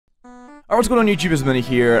Alright, what's going on YouTube, it's Mini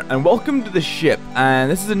here, and welcome to the ship. And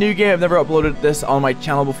this is a new game, I've never uploaded this on my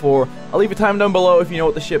channel before. I'll leave a time down below if you know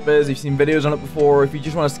what the ship is, if you've seen videos on it before, if you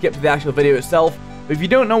just want to skip to the actual video itself. But if you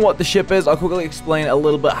don't know what the ship is, I'll quickly explain a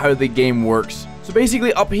little bit how the game works. So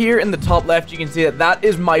basically up here in the top left you can see that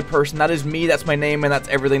is my person, that is me, that's my name, and that's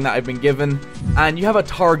everything that I've been given. And you have a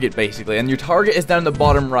target basically, and your target is down the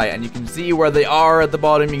bottom right, and you can see where they are at the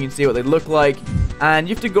bottom, you can see what they look like. And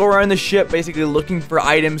you have to go around the ship basically looking for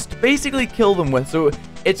items to basically kill them with. So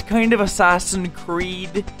it's kind of Assassin's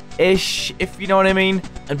Creed-ish, if you know what I mean.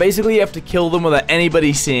 And basically you have to kill them without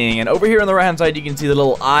anybody seeing. And over here on the right hand side you can see the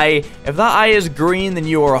little eye. If that eye is green, then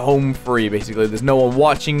you are home free basically. There's no one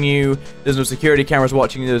watching you. There's no security cameras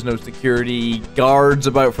watching you. There's no security guards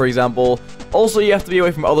about, for example. Also, you have to be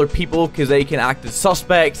away from other people because they can act as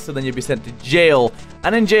suspects. So then you'll be sent to jail.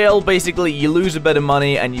 And in jail, basically, you lose a bit of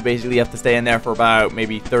money and you basically have to stay in there for about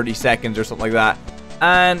maybe 30 seconds or something like that.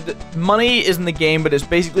 And money is in the game, but it's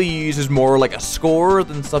basically used as more like a score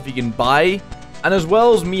than stuff you can buy. And as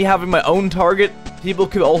well as me having my own target, people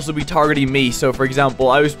could also be targeting me. So for example,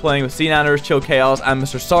 I was playing with Cnanners, Chill Chaos, and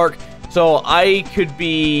Mr. Sark. So I could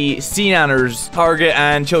be Cnanners' target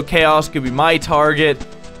and Chill Chaos could be my target.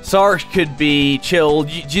 Sark could be Chill.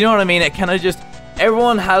 Do you know what I mean? It kind of just...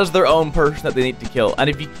 Everyone has their own person that they need to kill. And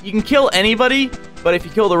if you can kill anybody, but if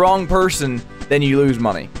you kill the wrong person, then you lose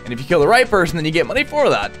money. And if you kill the right person, then you get money for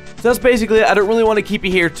that. So that's basically it. I don't really want to keep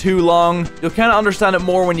you here too long. You'll kind of understand it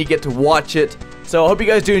more when you get to watch it. So I hope you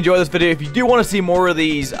guys do enjoy this video. If you do want to see more of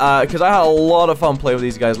these, because I had a lot of fun playing with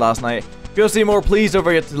these guys last night. If you want to see more, please don't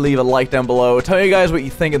forget to leave a like down below. Tell you guys what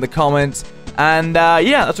you think in the comments. And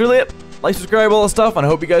yeah, that's really it. Like, subscribe, all that stuff, and I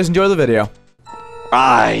hope you guys enjoy the video.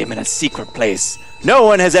 I am in a secret place. No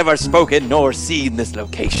one has ever spoken nor seen this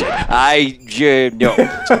location. No.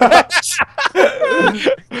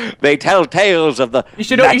 They tell tales of the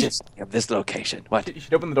majesty of this location. What? You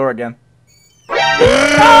should open the door again.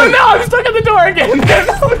 Oh no! I'm stuck at the door again!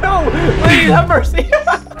 No! Please have mercy!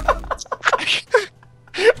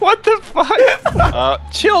 What the fuck?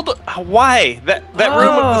 Chilled. Why? That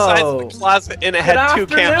room was the size of the closet and it had two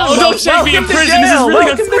cameras. Oh, don't shake me in prison. This is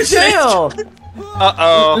really unfortunate.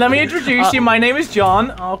 Uh-oh. Let me introduce you. My name is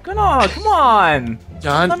John. Oh, come on.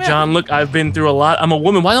 John, look, I've been through a lot. I'm a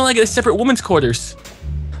woman. Why don't I get a separate woman's quarters?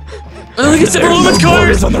 I don't get separate women's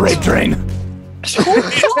quarters on the rape train.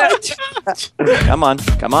 Come on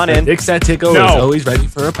in. Dick Satico is always ready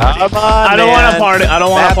for a party. Come on, I don't want a party. I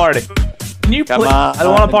don't want a party. Can you please? I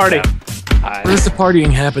don't want a party. Where's the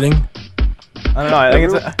partying happening? I don't know. I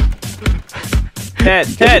think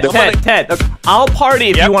it's Ted. Look, I'll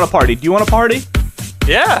party if you want to party. Do you want to party?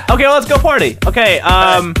 Yeah. Okay, let's go party. Okay,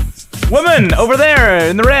 women over there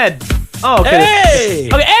in the red. Oh, okay. Hey!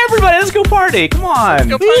 Okay, everybody, let's go party. Come on. Let's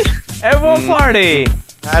go party. Everyone party.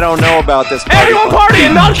 I don't know about this party. Everyone party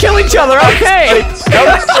and not kill each other. Okay. Best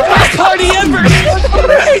party ever!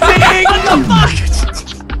 What the fuck?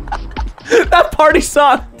 That party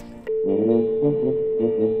sucked.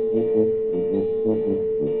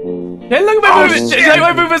 Hey, look at my boobs!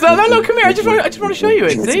 My boobs! No, come here! I just want to show you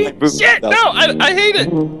it. See? Shit! No, I hate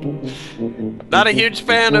it. Not a huge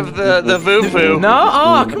fan of the voo-voo. No?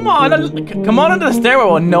 Oh, come on! Come on into the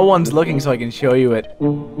stairwell when no one's looking, so I can show you it.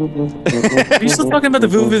 Are you still talking about the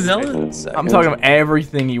Vuvuzela? I'm talking about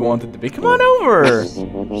everything you want it to be. Come on over.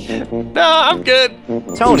 No, I'm good.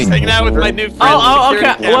 Tony, just hanging out with my new friend. Oh,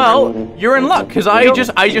 okay. Well, you're in luck because I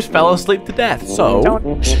just fell asleep to death. So.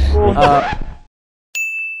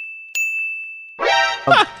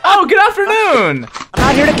 Oh, good afternoon! I'm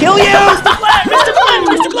not here to kill you!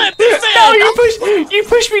 Mr. Blatt, big fan! No, you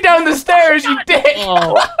pushed me down the stairs, you dick!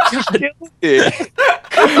 Oh, God.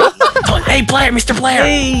 Hey, Blair, Mr. Blair!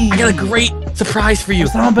 Hey. I got a great surprise for you.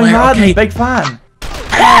 Osama bin Blair, Laden, okay. big fan.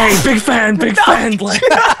 Hey, big fan, Blair.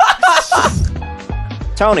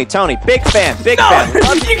 Tony, big fan. You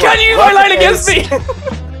can't use my line against me!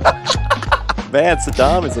 Man,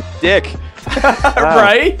 Saddam is a dick.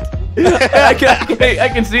 Right? I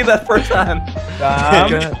can see that firsthand.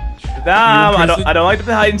 Damn, I don't like to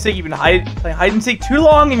play hide and seek. You've been playing hide and seek too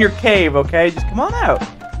long in your cave, okay? Just come on out.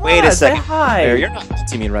 Wait a second. Say hi. There, you're not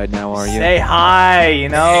to me right now, are you? Say hi, you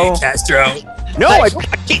know. Hey, Castro. No, I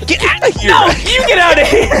can't get out of here. No, you get out of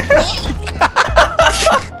here.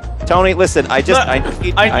 Tony, listen,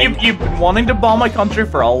 you've been wanting to bomb my country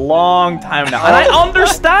for a long time now, and I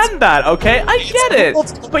understand that, okay? I get it,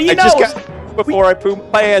 but you know. Before I poop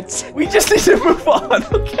my pants. We just need to move on,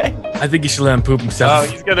 okay? I think you should let him poop himself.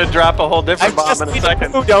 Oh, he's gonna drop a whole different bomb in a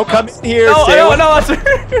second. Don't come in here. No, that's...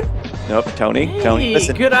 Nope, Tony,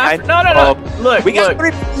 listen. Good afternoon. No. Look, We got look.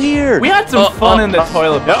 3 people here. We had some fun in the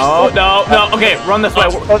toilet. Oh, no, no. Okay, run this way.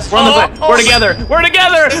 Run this way. We're together. We're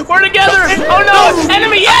together. We're together. Oh, no.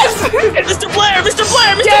 Enemy, yes. Mr. Blair, Mr.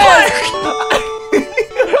 Blair, Mr. Yes. Blair!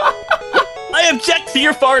 I object to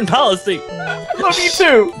your foreign policy. Love you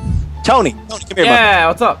too. Tony, come here, Yeah,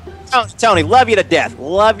 what's up? bud. Tony, love you to death.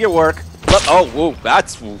 Love your work. Oh, whoa,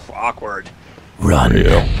 that's awkward. Run.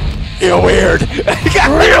 You're weird.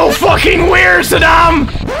 Real fucking weird, Saddam.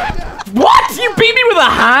 What? You beat me with a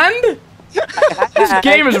hand? This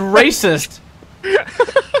game is racist.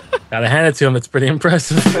 Gotta hand it to him. It's pretty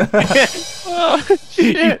impressive. You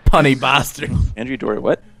punny bastard. Andrew Dory,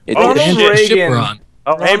 what? Ronald Ship Reagan. we're on.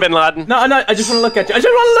 Oh, hey, Bin Laden. No, no, I just want to look at you. I just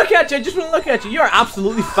want to look at you. I just want to look at you. You are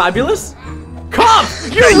absolutely fabulous. Cop,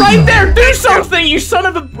 you're right there. Do something, you son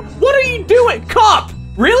of a... What are you doing? Cop,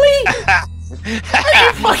 really?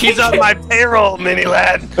 He's on my payroll, mini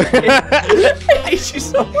lad. I hate you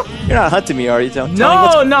so much. You're not hunting me, are you, Tony?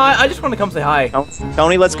 No, no, I just want to come say hi.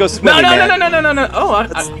 Tony, let's go No, swimming, no, no, man. no, no, no, no, no. Oh,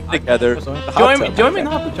 Let's swim together. join me in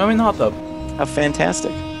the hot tub. Join me in the hot tub. How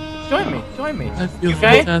fantastic. Join me. Join me. I feel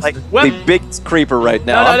Okay? fantastic. Like Well- the biggest creeper right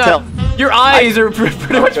now. No, no, I'm telling no. Your eyes are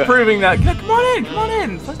pretty much proving that. Come on in. Come on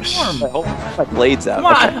in. Let's warm. my blades out. Come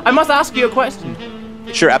on. Okay. I must ask you a question.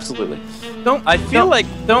 Sure, absolutely. Don't. I feel like-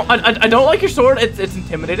 I don't like your sword. It's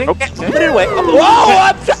intimidating. Okay, put it away. Whoa!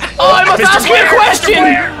 Oh, I must ask you a question.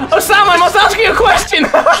 Osama, I must ask you a question.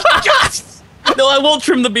 No, I won't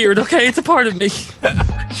trim the beard, okay? It's a part of me.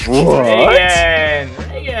 Reagan.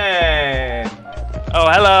 Reagan. Oh,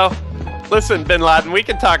 hello. Listen, Bin Laden, we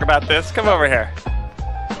can talk about this. Come over here.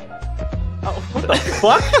 Oh, what the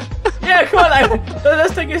fuck? Yeah, come on.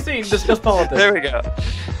 Let's take a seat and discuss politics. There we go.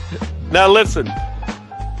 Now listen.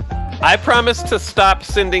 I promise to stop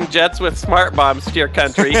sending jets with smart bombs to your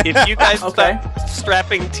country if you guys Okay. stop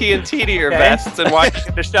strapping TNT to your Okay. vests and walking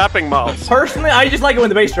into shopping malls. Personally, I just like it when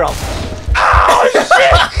the bass drops.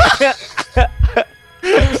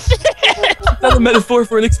 Is that a metaphor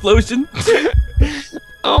for an explosion?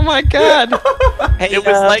 Oh my god. Hey, It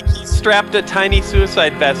was like he strapped a tiny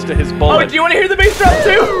suicide vest to his Oh, bullet. do you want to hear the bass drop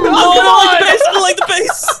too? Oh, come I on! like the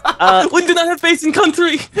bass! I like the bass! We do not have bass in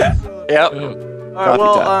country! Yep. Alright,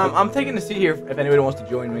 well, Coffee time. I'm taking a seat here if anybody wants to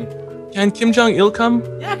join me. Can Kim Jong-il come?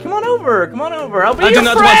 Yeah, come on over. Come on over. I'll be I do your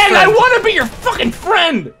not friend. want I friends. want to be your fucking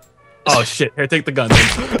friend. Oh shit, here, take the gun.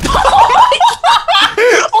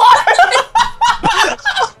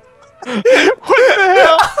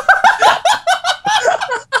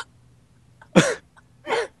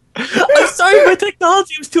 I'm sorry, my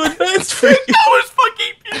technology was too advanced for you. That was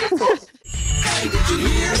fucking beautiful.